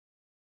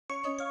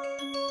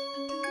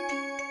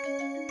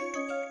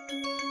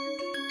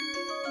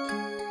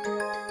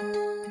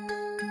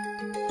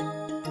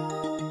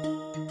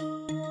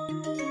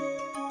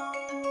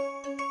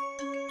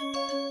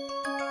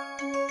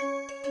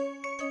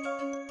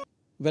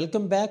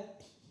Welcome back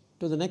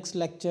to the next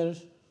lecture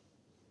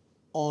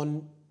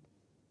on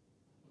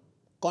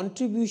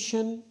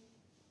contribution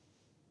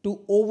to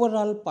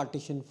overall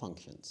partition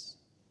functions.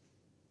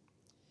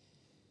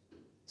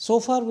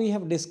 So far we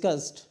have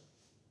discussed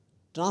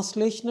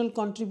translational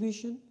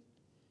contribution,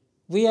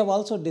 we have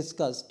also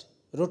discussed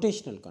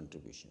rotational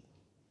contribution.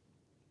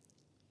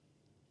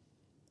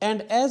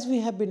 And as we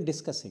have been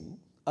discussing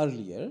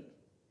earlier,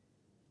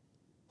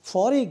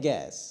 for a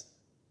gas,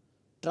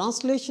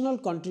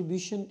 translational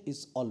contribution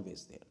is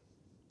always there.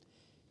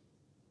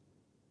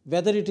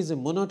 Whether it is a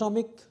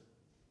monatomic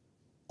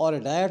or a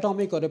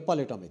diatomic or a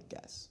polyatomic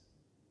gas.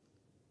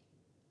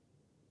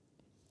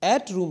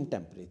 At room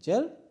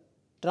temperature,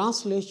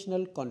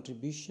 translational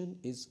contribution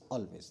is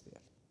always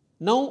there.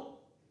 Now,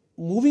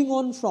 moving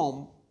on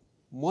from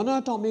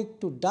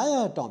monatomic to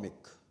diatomic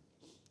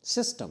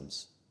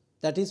systems,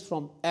 that is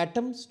from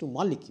atoms to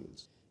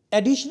molecules,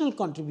 additional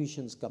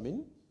contributions come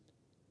in,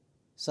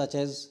 such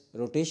as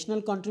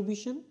rotational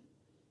contribution,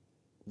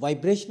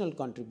 vibrational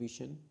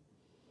contribution,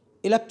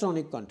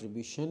 electronic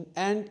contribution,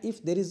 and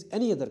if there is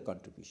any other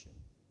contribution.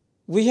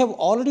 We have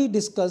already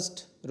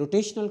discussed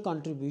rotational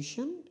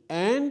contribution,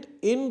 and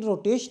in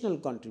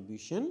rotational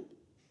contribution,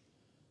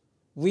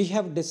 we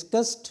have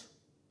discussed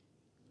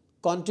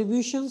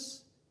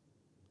contributions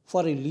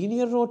for a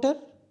linear rotor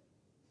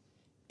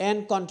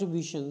and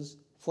contributions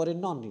for a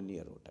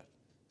non-linear rotor.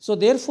 So,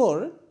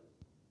 therefore,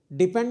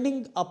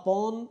 depending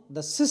upon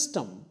the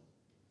system,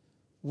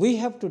 we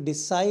have to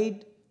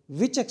decide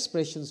which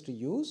expressions to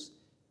use,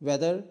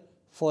 whether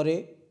for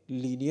a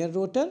linear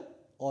rotor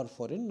or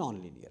for a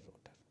non-linear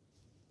rotor.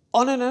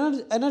 On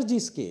an energy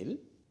scale,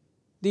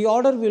 the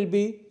order will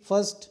be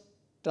first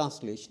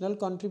translational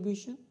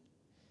contribution,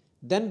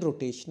 then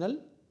rotational,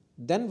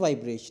 then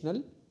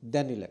vibrational,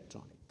 then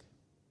electronic.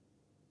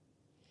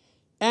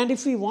 And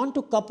if we want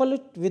to couple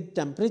it with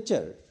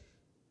temperature,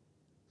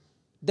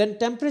 then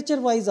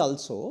temperature wise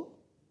also,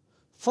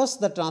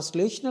 first the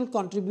translational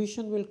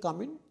contribution will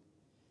come in,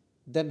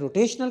 then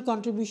rotational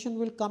contribution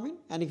will come in,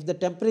 and if the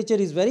temperature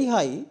is very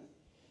high,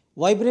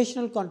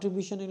 vibrational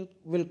contribution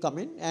will come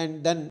in,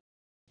 and then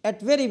at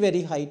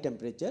very high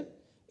temperature,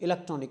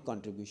 electronic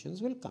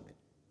contributions will come in.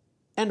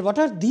 And what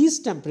are these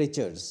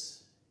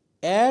temperatures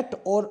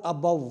at or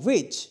above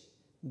which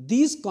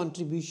these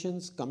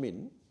contributions come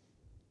in?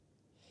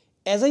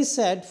 As I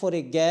said, for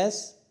a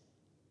gas,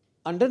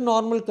 under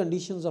normal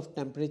conditions of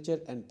temperature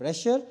and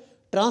pressure,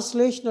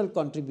 translational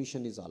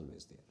contribution is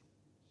always there.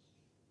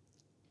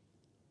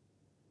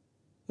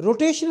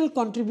 Rotational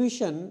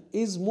contribution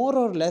is more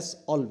or less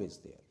always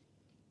there.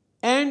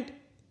 And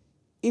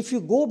if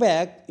you go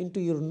back into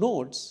your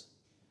notes,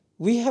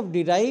 we have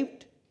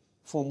derived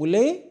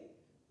formulae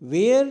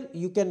where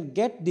you can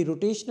get the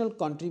rotational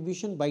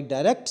contribution by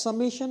direct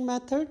summation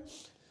method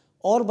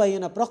or by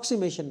an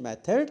approximation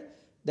method.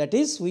 That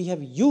is, we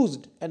have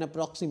used an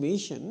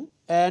approximation,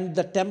 and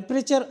the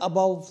temperature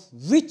above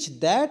which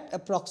that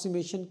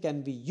approximation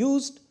can be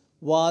used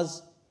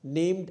was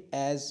named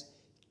as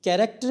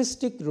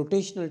characteristic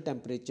rotational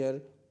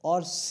temperature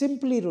or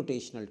simply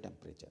rotational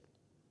temperature.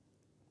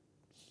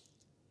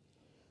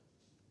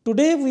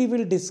 Today we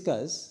will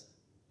discuss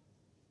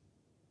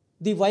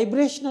the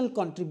vibrational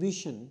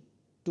contribution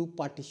to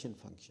partition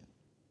function.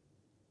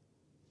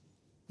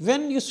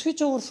 When you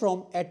switch over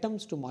from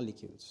atoms to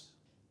molecules,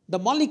 the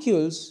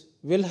molecules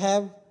will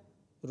have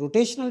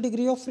rotational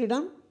degree of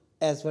freedom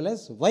as well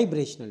as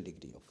vibrational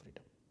degree of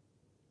freedom.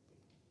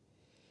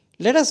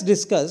 Let us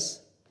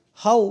discuss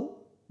how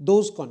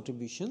those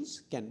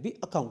contributions can be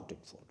accounted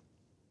for.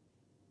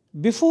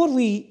 Before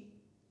we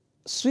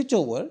switch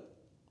over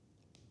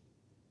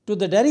to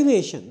the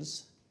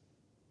derivations,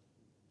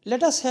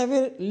 let us have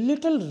a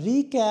little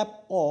recap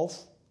of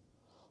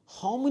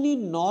how many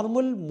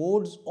normal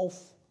modes of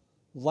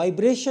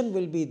vibration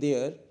will be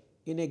there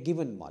in a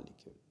given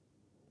molecule.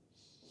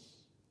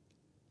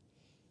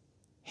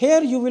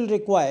 Here you will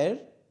require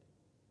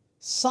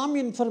some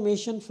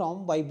information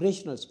from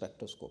vibrational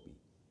spectroscopy.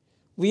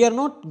 We are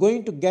not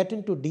going to get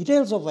into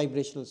details of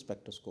vibrational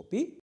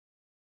spectroscopy,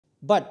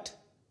 but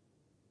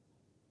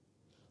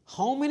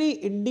how many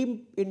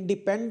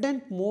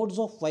independent modes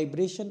of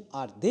vibration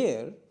are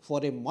there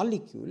for a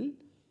molecule,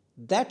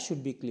 that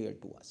should be clear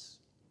to us.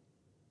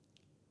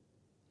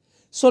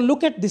 So,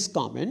 look at this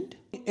comment.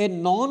 A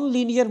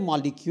non-linear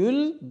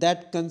molecule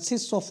that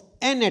consists of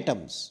n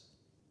atoms.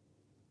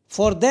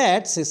 For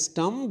that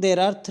system, there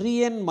are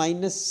 3n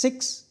minus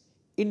 6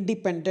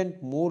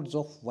 independent modes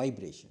of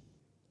vibration.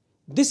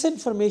 This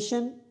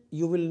information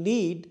you will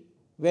need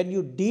when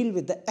you deal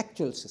with the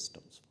actual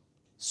systems.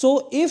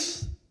 So,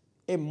 if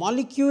a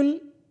molecule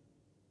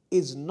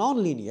is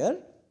non-linear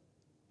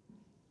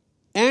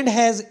and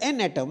has n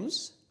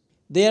atoms,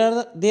 there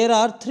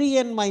are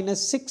 3n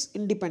minus 6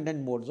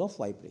 independent modes of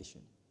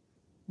vibration.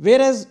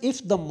 Whereas,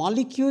 if the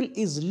molecule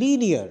is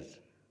linear,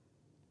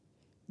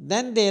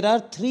 then there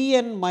are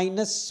 3n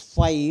minus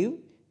 5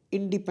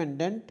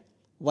 independent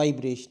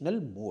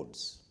vibrational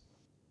modes.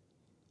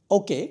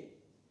 Okay,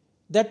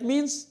 that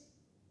means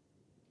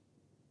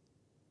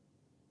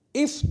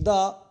if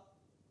the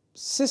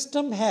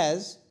system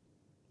has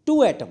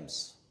two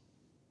atoms,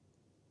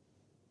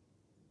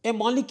 a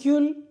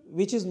molecule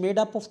which is made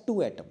up of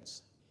two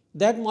atoms.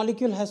 That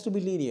molecule has to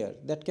be linear,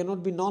 that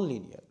cannot be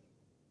non-linear.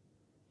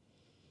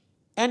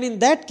 And in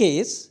that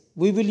case,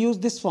 we will use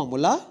this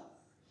formula.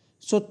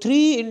 So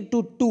 3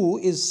 into 2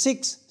 is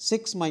 6,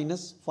 6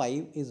 minus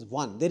 5 is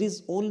 1. There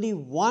is only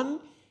one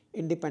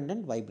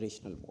independent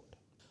vibrational mode.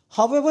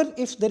 However,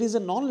 if there is a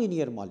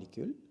non-linear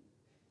molecule,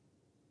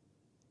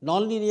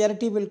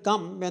 non-linearity will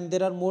come when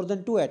there are more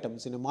than two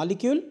atoms in a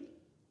molecule.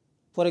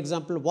 For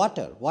example,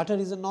 water. Water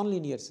is a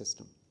non-linear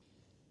system.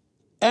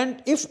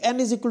 And if n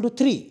is equal to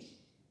 3,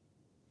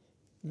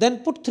 then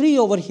put 3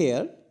 over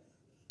here.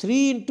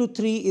 3 into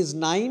 3 is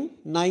 9.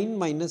 9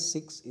 minus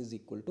 6 is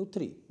equal to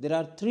 3. There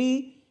are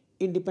 3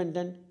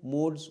 independent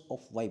modes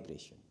of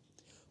vibration.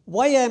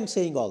 Why I am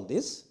saying all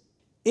this?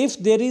 If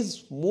there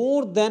is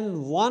more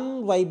than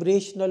one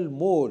vibrational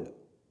mode,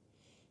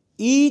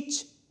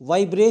 each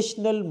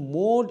vibrational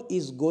mode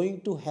is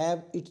going to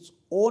have its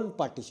own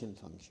partition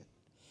function.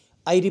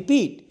 I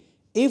repeat,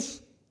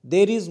 if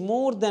there is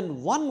more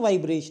than one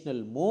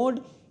vibrational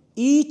mode,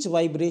 each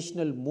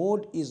vibrational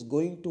mode is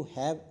going to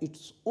have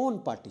its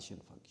own partition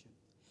function.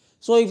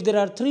 So, if there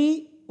are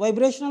 3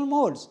 vibrational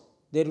modes,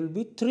 there will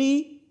be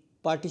 3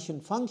 partition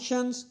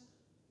functions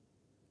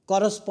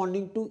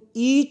corresponding to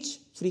each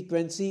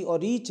frequency or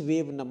each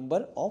wave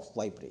number of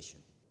vibration.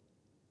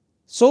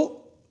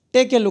 So,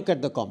 take a look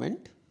at the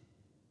comment.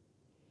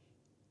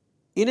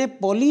 In a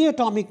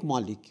polyatomic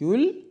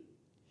molecule,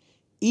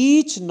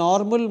 each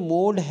normal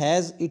mode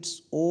has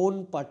its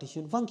own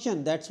partition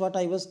function. That is what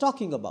I was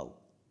talking about.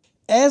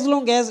 As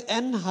long as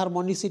n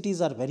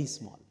harmonicities are very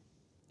small.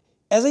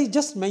 As I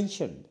just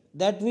mentioned,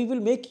 that we will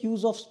make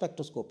use of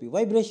spectroscopy,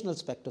 vibrational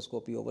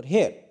spectroscopy over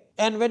here.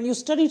 And when you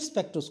studied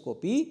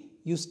spectroscopy,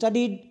 you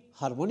studied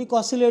harmonic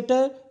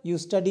oscillator, you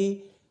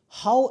study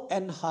how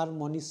n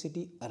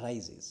harmonicity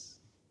arises.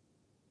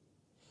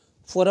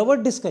 For our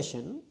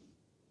discussion,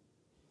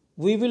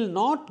 we will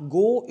not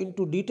go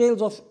into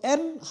details of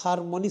n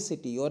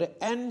harmonicity or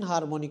n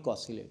harmonic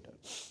oscillator.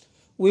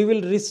 We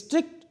will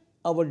restrict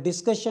our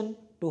discussion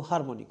to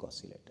harmonic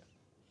oscillator.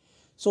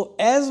 So,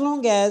 as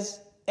long as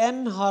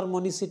n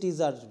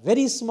harmonicities are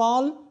very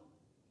small,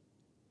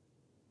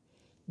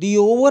 the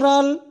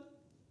overall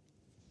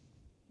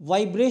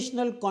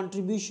vibrational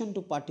contribution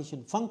to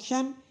partition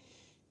function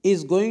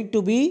is going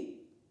to be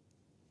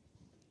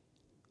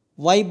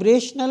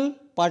vibrational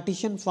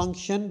partition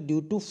function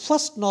due to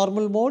first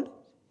normal mode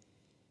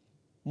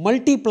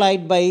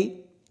multiplied by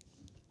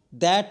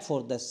that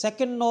for the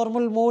second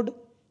normal mode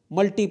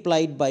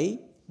multiplied by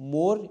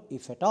more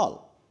if at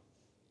all.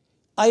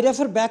 I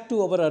refer back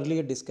to our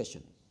earlier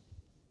discussion.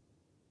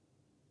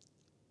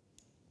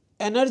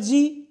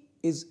 Energy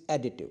is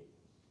additive.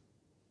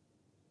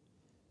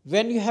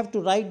 When you have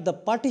to write the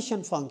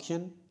partition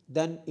function,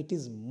 then it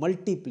is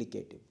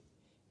multiplicative,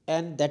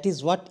 and that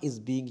is what is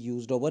being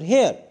used over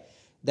here.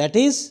 That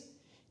is,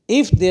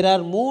 if there are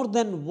more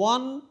than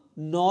one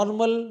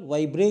normal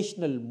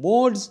vibrational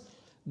modes,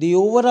 the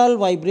overall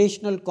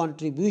vibrational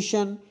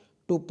contribution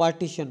to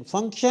partition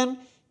function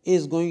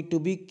is going to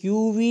be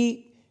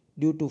QV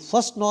due to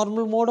first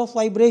normal mode of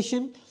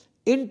vibration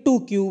into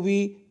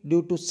QV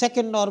due to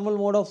second normal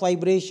mode of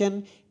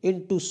vibration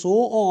into so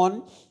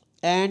on,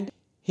 and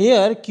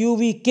here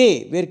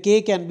QVK, where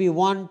K can be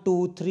 1,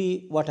 2,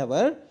 3,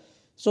 whatever.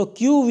 So,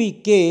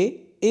 QVK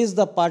is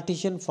the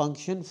partition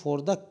function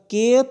for the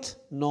kth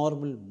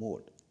normal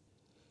mode.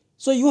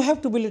 So, you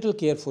have to be little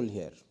careful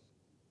here.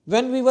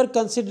 When we were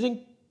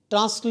considering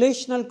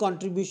translational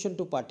contribution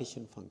to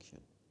partition function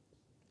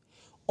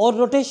or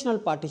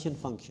rotational partition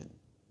function,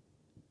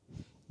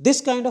 this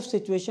kind of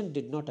situation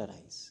did not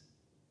arise.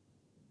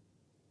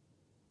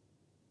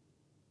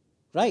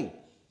 Right?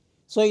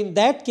 So, in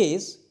that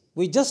case,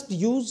 we just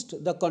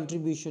used the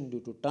contribution due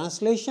to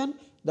translation,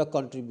 the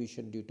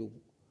contribution due to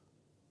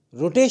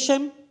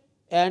rotation,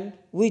 and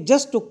we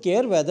just took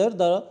care whether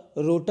the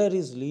rotor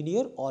is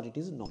linear or it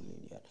is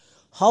non-linear.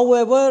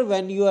 However,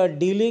 when you are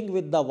dealing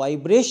with the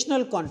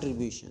vibrational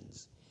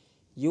contributions,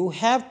 you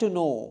have to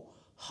know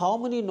how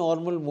many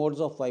normal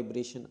modes of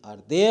vibration are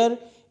there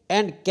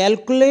and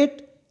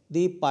calculate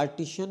the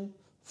partition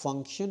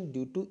function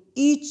due to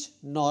each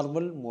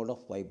normal mode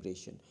of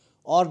vibration,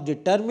 or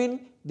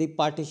determine the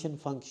partition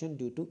function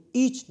due to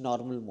each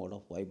normal mode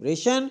of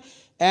vibration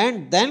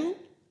and then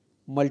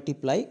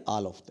multiply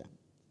all of them.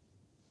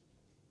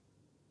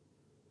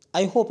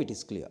 I hope it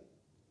is clear.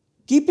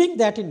 Keeping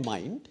that in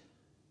mind,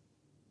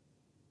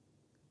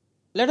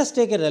 let us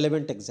take a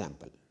relevant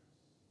example.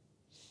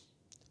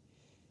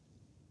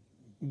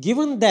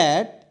 Given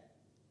that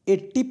a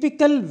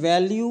typical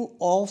value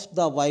of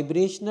the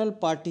vibrational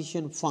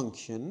partition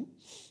function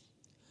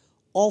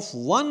of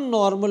one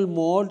normal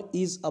mode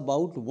is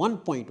about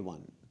 1.1,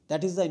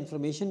 that is the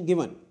information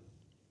given.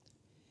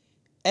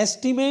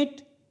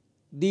 Estimate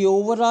the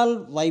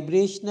overall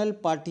vibrational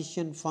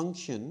partition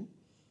function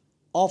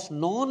of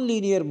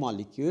non-linear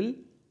molecule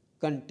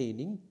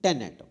containing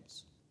 10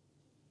 atoms.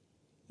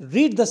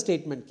 Read the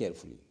statement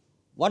carefully.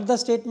 What the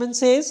statement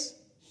says?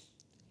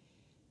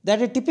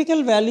 That a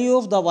typical value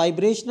of the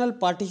vibrational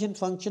partition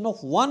function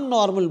of one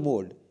normal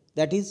mode,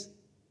 that is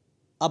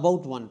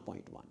about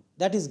 1.1,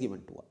 that is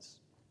given to us.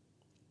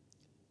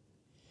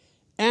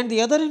 And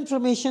the other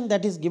information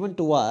that is given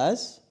to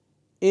us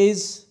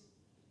is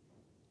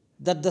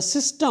that the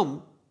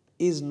system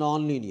is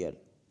nonlinear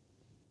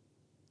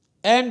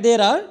and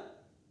there are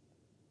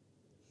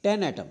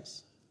 10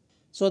 atoms.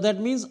 So, that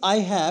means I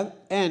have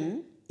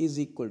n is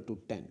equal to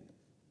 10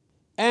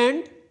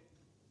 and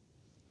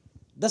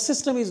the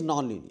system is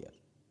nonlinear.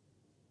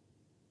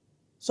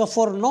 So,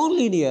 for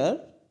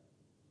nonlinear,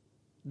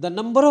 the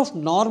number of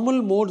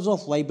normal modes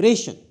of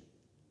vibration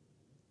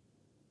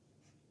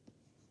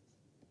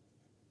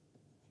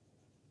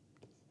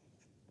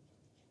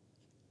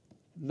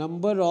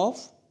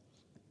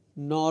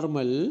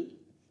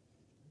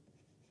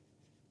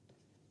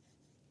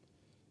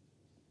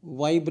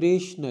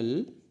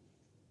vibrational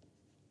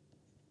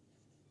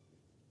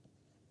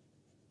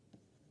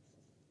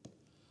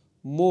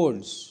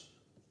modes.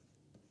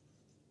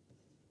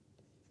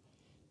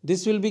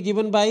 This will be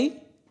given by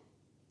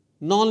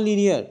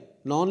nonlinear.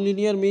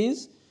 Nonlinear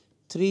means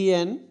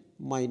 3n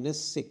minus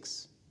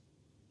 6.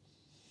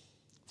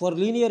 For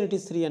linear it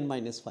is 3n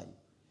minus 5.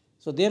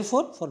 So,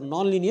 therefore, for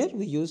nonlinear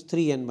we use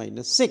 3n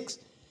minus 6.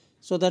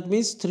 So, that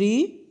means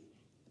 3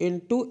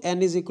 into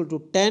n is equal to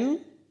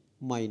 10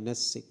 minus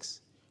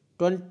 6.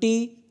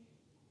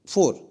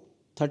 24.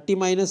 30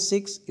 minus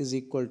 6 is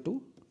equal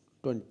to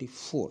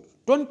 24.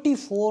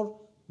 24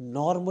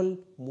 normal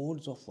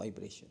modes of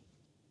vibration.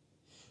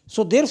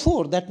 So,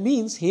 therefore, that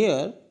means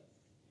here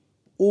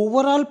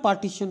overall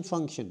partition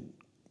function,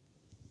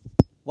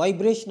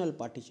 vibrational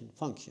partition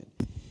function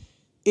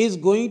is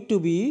going to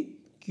be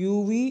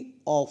QV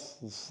of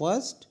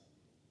first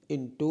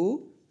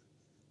into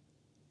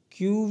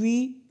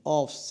QV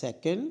of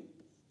second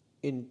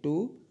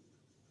into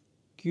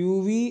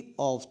QV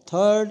of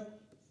third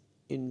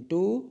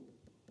into,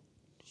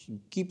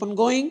 keep on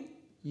going,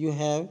 you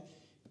have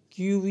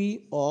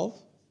QV of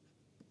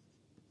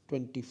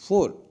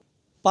 24.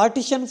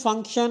 Partition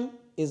function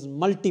is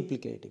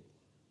multiplicative.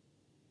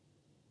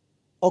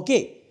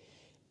 Okay.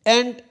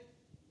 And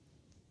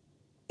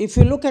if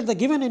you look at the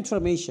given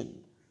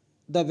information,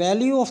 the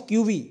value of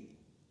QV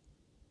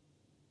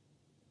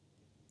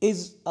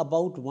is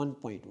about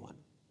 1.1.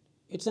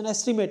 It's an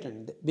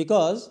estimate,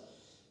 because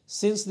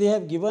since they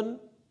have given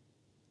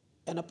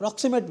an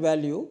approximate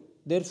value,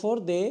 therefore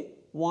they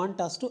want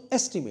us to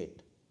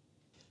estimate.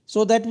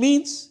 So, that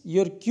means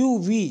your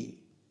QV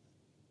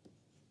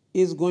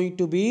is going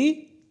to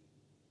be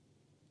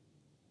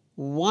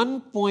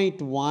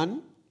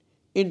 1.1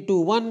 into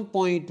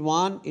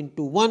 1.1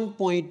 into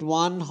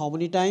 1.1, how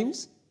many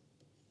times?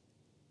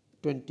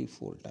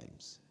 24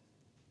 times.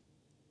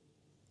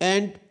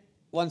 And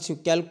once you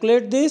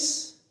calculate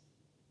this,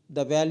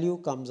 the value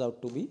comes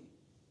out to be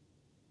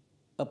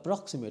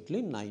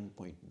approximately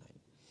 9.9.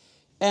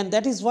 And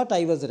that is what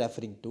I was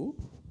referring to,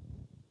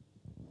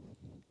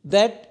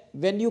 that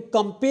when you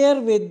compare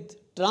with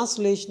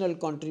translational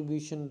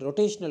contribution,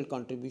 rotational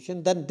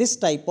contribution, then this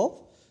type of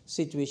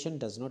situation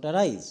does not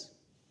arise.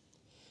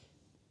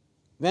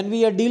 When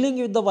we are dealing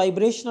with the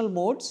vibrational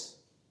modes,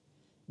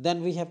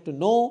 then we have to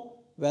know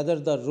whether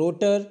the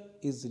rotor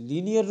is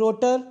linear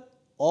rotor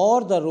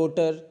or the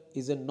rotor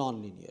is a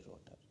nonlinear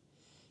rotor.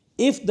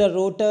 If the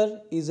rotor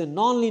is a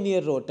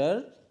nonlinear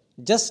rotor,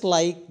 just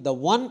like the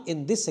one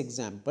in this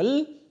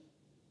example,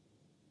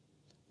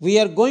 we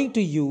are going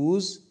to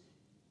use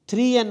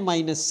 3n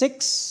minus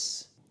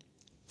 6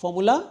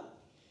 formula,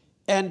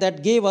 and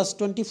that gave us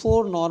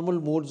 24 normal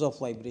modes of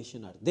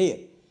vibration are there.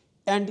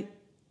 And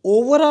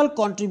overall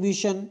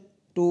contribution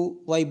to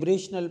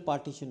vibrational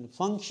partition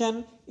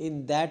function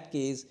in that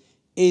case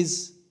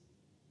is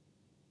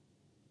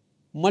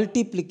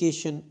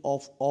multiplication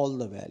of all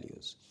the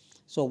values.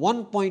 So,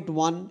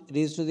 1.1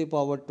 raised to the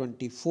power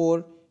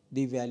 24,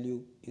 the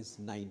value is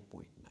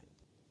 9.9.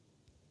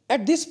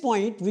 At this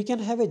point, we can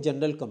have a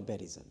general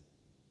comparison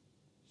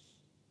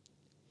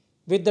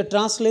with the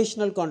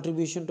translational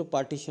contribution to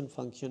partition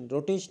function,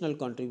 rotational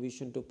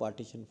contribution to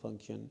partition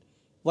function,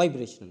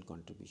 vibrational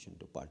contribution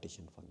to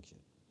partition function.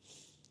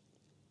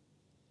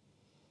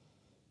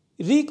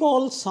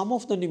 Recall some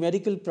of the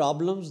numerical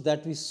problems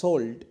that we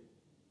solved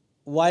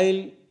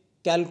while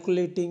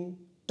calculating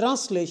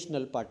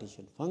translational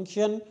partition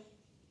function.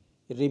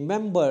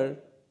 Remember,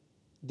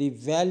 the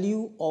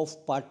value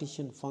of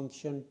partition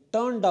function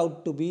turned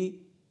out to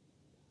be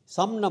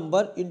some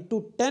number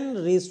into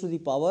 10 raised to the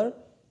power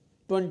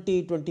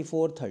 20,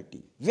 24,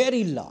 30,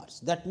 very large.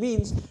 That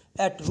means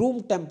at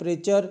room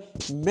temperature,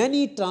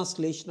 many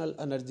translational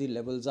energy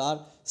levels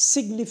are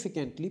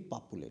significantly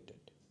populated.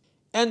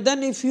 And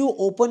then if you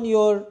open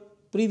your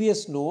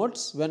previous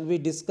notes when we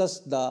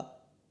discussed the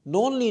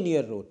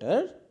nonlinear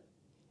rotor,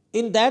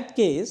 in that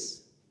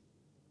case,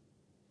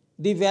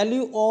 the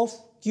value of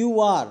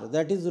QR,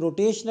 that is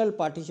rotational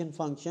partition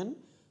function,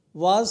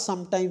 was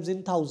sometimes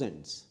in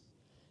thousands.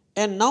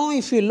 And now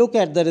if you look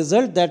at the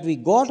result that we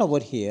got over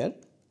here,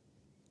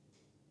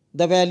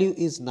 the value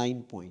is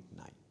 9.9.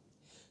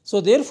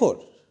 So,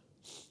 therefore,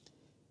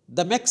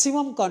 the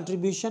maximum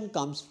contribution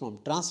comes from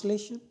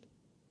translation,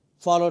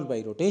 followed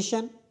by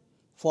rotation,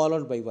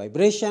 followed by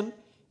vibration,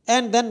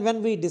 and then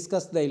when we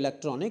discuss the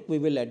electronic, we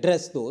will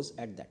address those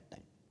at that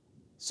time.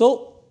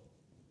 So,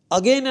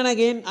 again and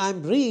again I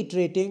am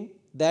reiterating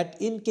that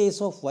in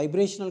case of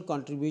vibrational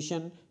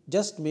contribution,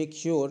 just make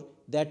sure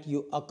that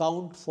you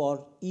account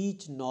for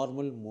each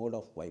normal mode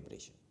of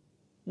vibration.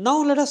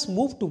 Now, let us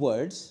move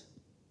towards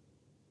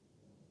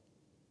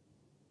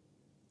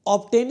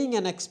obtaining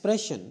an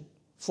expression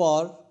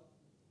for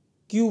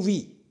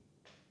QV.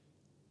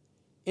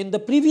 In the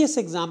previous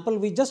example,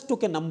 we just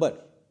took a number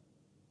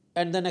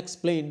and then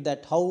explained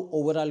that how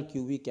overall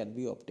QV can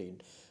be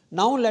obtained.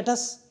 Now, let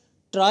us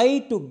try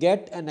to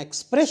get an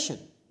expression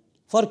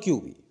for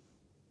QV.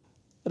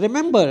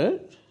 Remember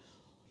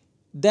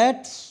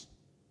that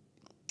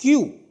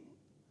Q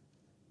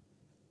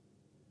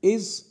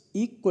is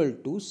equal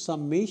to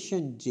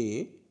summation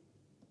j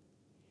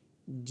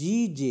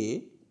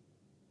Gj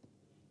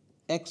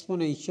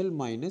exponential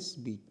minus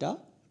beta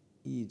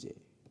Ej.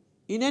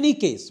 In any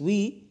case,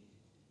 we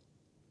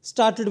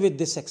started with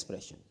this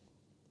expression.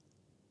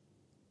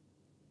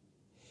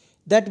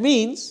 That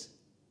means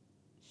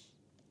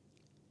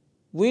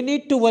we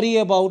need to worry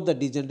about the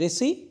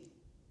degeneracy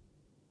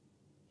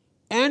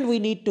and we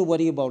need to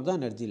worry about the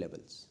energy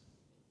levels.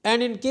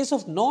 And in case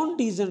of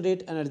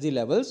non-degenerate energy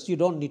levels, you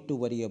don't need to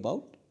worry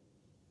about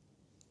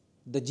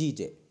the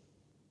Gj.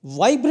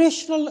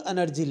 Vibrational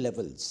energy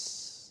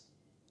levels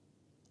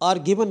are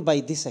given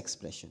by this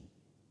expression.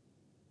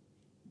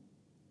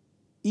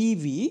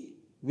 EV,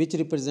 which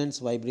represents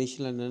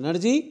vibrational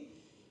energy,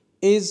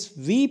 is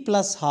V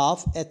plus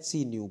half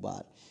Hc nu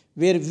bar,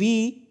 where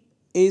V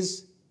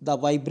is the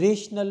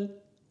vibrational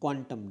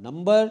quantum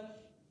number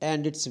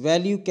and its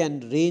value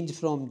can range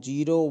from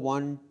 0,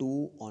 1,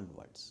 2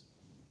 onwards,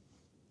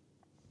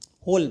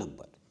 whole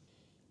number.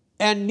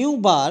 And nu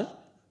bar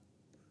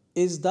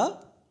is the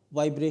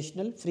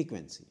vibrational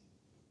frequency.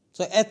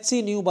 So,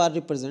 Hc nu bar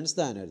represents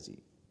the energy.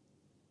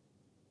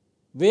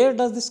 Where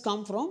does this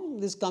come from?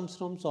 This comes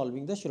from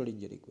solving the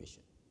Schrodinger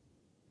equation.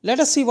 Let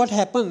us see what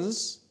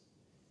happens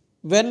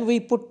when we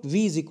put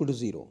V is equal to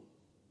 0.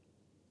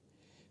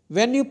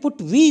 When you put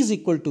V is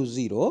equal to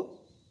 0,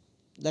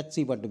 let us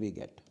see what do we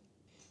get.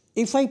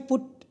 If I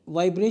put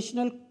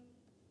vibrational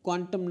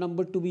quantum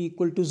number to be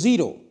equal to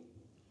 0,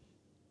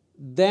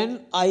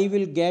 then I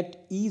will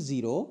get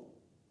E0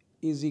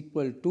 is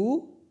equal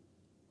to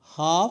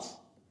half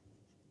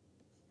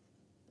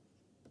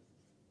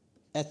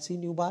Hc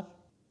nu bar.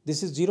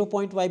 This is 0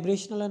 point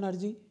vibrational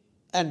energy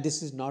and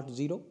this is not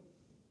 0.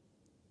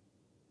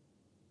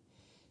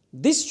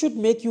 This should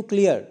make you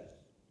clear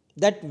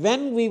that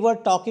when we were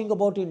talking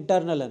about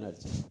internal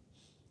energy,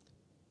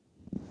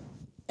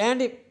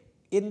 and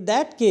in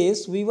that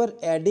case we were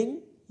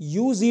adding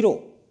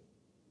U0,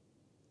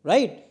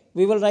 right?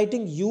 We were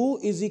writing U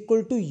is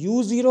equal to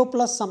U0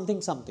 plus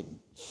something something,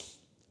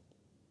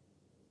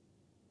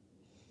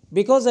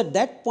 because at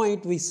that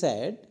point we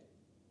said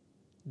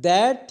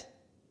that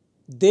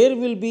there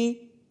will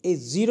be a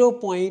 0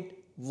 point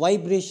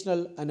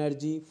vibrational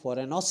energy for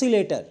an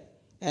oscillator,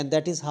 and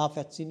that is half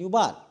Hc nu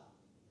bar.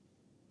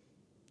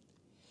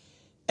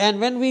 And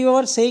when we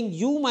were saying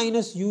U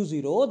minus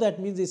U0, that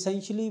means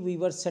essentially we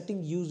were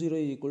setting U0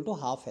 is equal to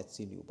half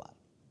Hc nu bar.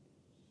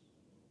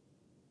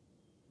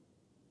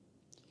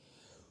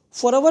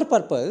 For our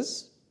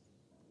purpose,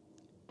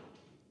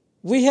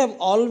 we have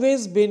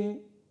always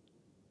been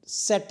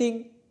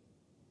setting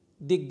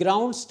the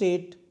ground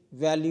state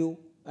value,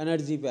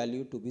 energy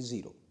value to be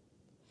 0.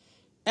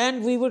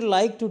 And we would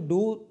like to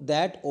do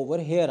that over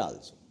here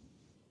also.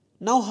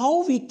 Now,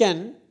 how we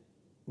can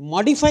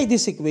modify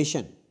this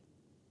equation?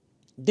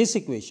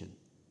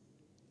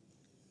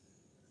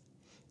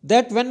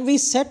 That when we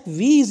set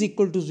V is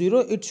equal to 0,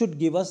 it should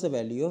give us the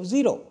value of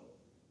 0.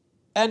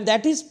 And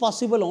that is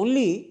possible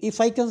only if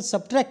I can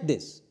subtract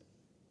this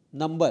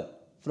number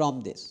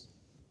from this.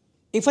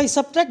 If I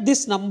subtract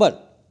this number,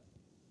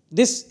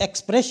 this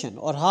expression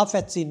or half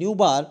Hc nu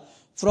bar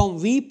from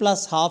V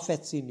plus half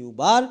Hc nu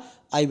bar,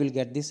 I will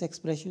get this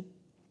expression.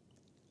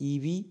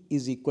 EV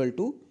is equal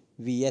to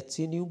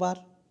Vhc nu bar.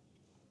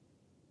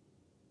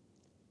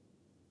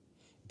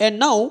 And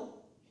now,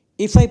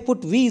 if I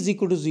put V is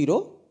equal to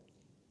 0,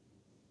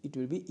 it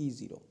will be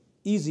E0.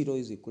 E0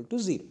 is equal to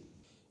 0.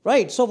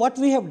 Right. So, what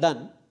we have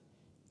done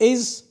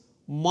is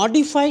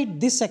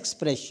modified this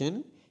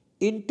expression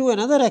into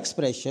another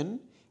expression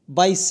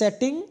by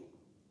setting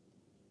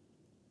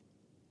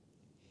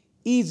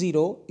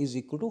E0 is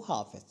equal to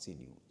half Hc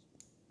nu.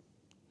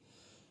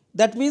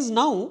 That means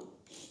now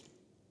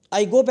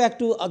I go back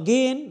to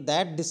again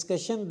that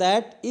discussion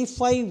that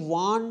if I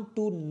want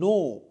to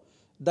know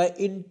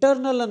the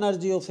internal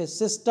energy of a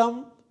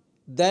system,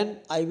 then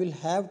I will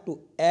have to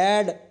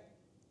add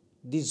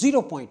the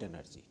 0 point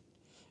energy.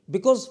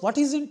 Because what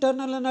is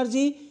internal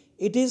energy?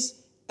 It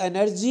is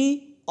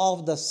energy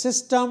of the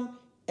system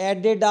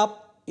added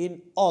up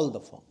in all the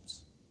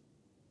forms.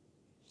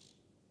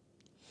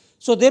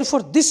 So,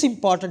 therefore, this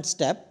important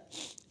step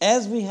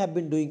as we have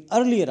been doing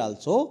earlier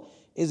also,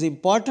 is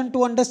important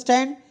to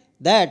understand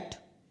that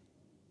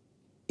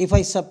if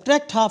I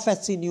subtract half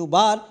Hc nu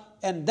bar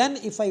and then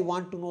if I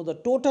want to know the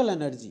total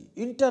energy,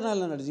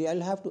 internal energy, I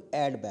will have to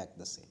add back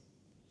the same.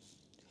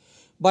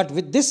 But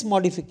with this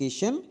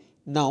modification,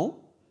 now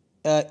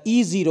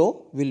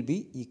E0 will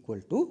be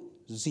equal to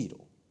 0.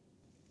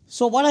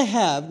 So, what I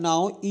have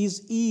now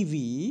is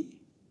EV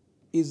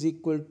is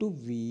equal to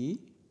V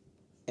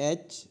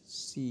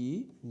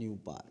Hc nu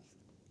bar,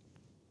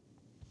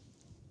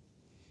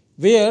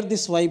 where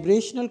this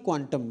vibrational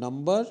quantum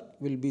number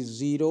will be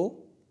 0,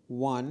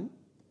 1,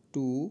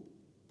 2,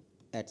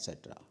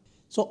 etc.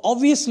 So,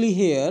 obviously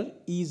here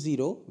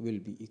E0 will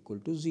be equal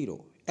to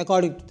 0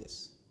 according to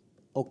this.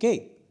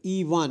 Okay.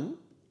 E1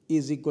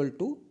 is equal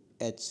to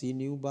Hc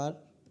nu bar,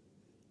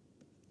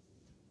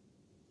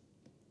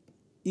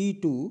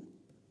 E2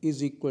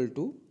 is equal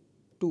to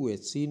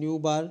 2Hc nu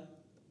bar, it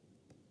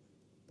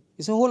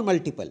is a whole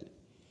multiple.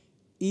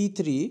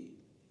 E3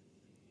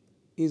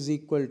 is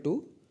equal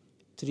to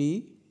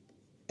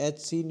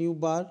 3Hc nu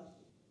bar,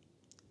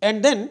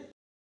 and then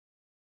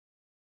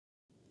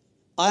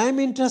I am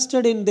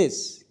interested in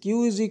this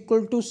Q is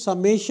equal to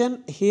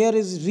summation, here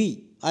is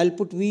V, I will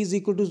put V is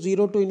equal to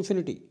 0 to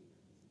infinity,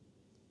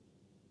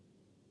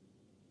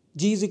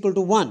 G is equal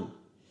to 1,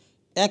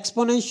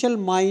 exponential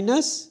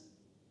minus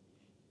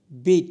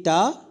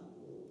beta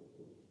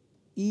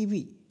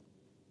EV.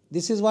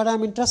 This is what I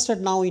am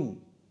interested now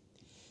in.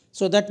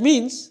 So, that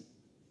means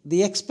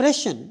the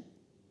expression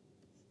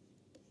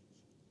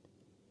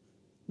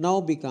now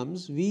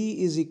becomes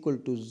V is equal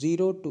to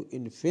 0 to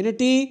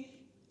infinity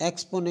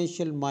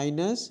exponential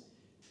minus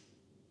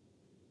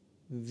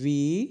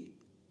V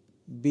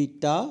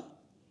beta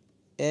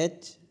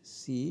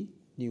Hc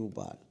nu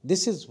bar.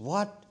 This is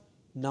what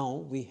now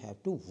we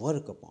have to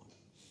work upon.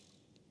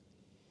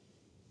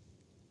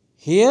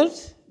 Here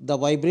the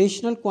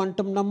vibrational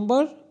quantum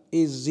number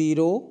is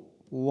 0,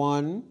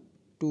 1,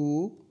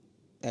 2,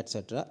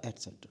 etc.,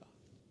 etc.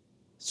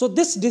 So,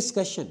 this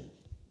discussion,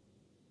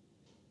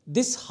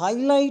 this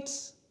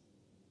highlights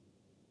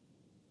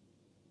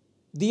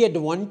the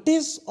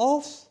advantage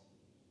of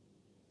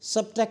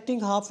subtracting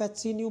half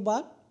Hc nu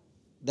bar,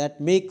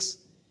 that makes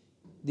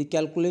the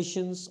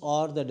calculations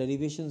or the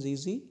derivations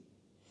easy,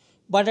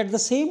 but at the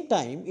same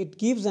time it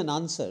gives an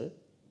answer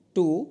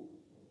to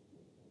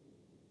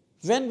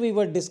when we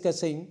were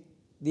discussing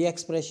the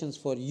expressions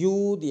for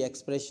U, the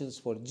expressions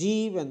for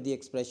G, when the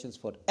expressions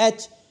for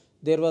H,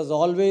 there was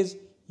always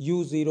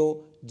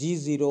U0,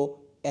 G0,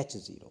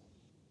 H0.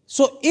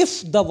 So,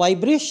 if the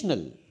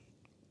vibrational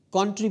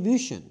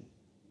contribution,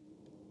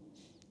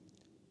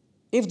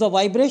 if the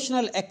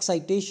vibrational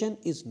excitation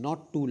is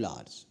not too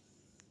large,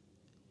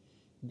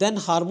 then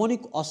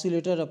harmonic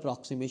oscillator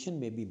approximation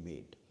may be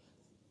made.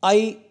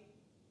 I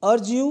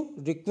urge you,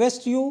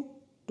 request you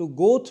to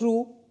go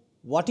through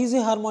what is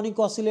a harmonic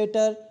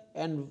oscillator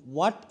and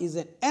what is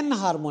an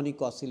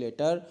n-harmonic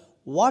oscillator,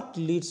 what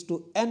leads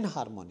to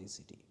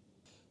n-harmonicity.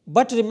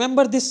 But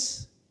remember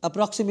this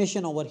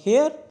approximation over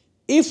here,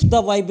 if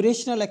the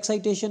vibrational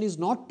excitation is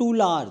not too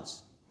large,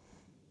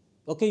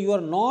 okay, you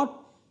are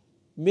not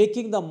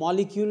making the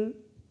molecule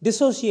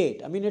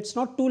dissociate, I mean it is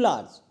not too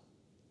large,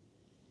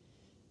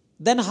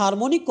 then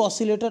harmonic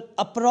oscillator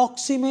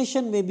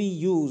approximation may be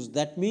used.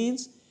 That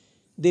means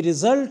the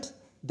result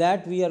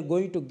that we are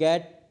going to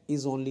get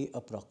is only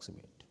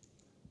approximate.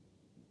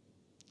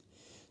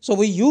 So,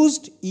 we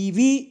used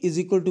EV is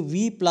equal to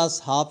V plus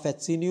half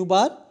Hc nu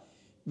bar,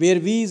 where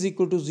V is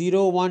equal to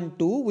 0, 1,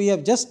 2. We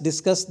have just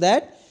discussed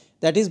that.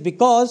 That is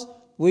because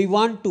we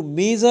want to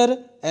measure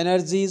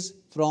energies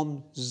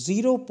from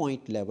 0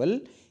 point level.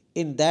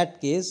 In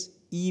that case,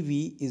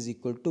 EV is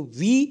equal to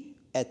V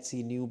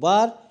Hc nu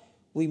bar.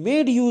 We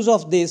made use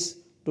of this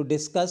to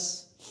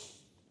discuss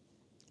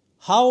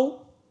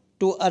how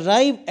to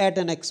arrive at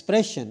an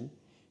expression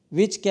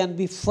which can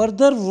be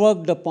further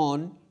worked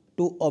upon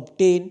to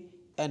obtain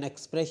an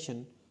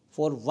expression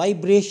for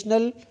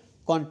vibrational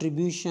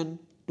contribution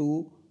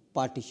to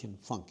partition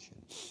function.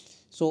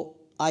 So,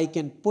 I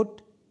can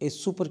put a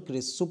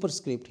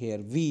superscript here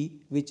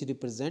V, which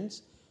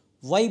represents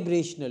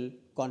vibrational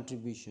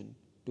contribution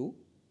to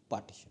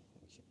partition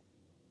function.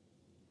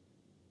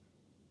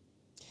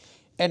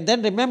 And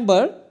then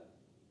remember,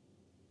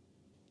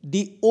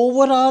 the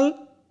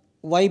overall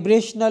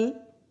vibrational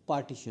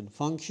partition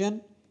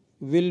function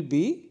will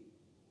be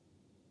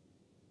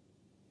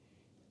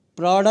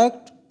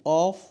product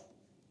of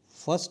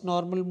first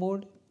normal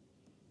mode,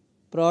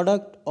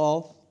 product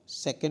of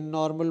second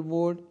normal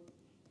mode,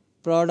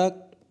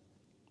 product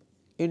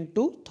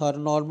into third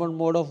normal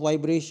mode of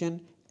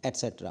vibration,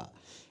 etc.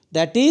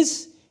 That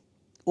is,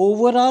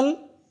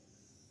 overall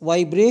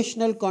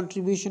vibrational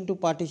contribution to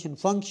partition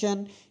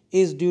function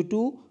is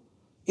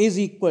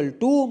equal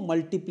to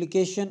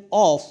multiplication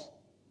of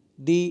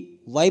the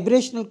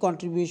vibrational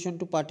contribution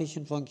to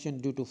partition function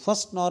due to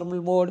first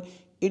normal mode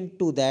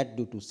into that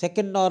due to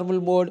second normal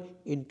mode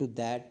into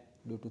that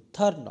due to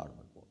third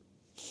normal mode.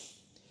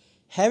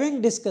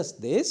 Having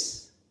discussed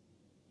this,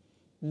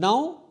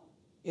 now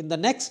in the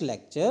next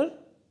lecture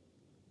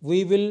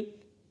we will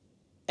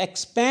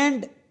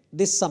expand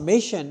this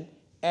summation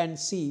and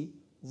see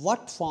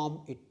what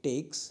form it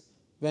takes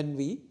when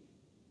we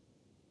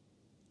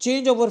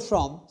change over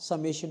from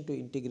summation to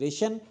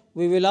integration.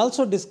 We will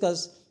also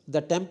discuss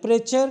the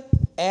temperature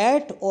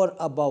at or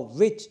above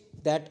which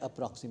that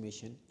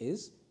approximation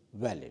is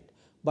valid.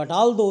 But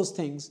all those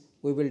things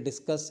we will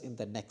discuss in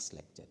the next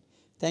lecture.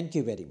 Thank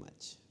you very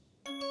much.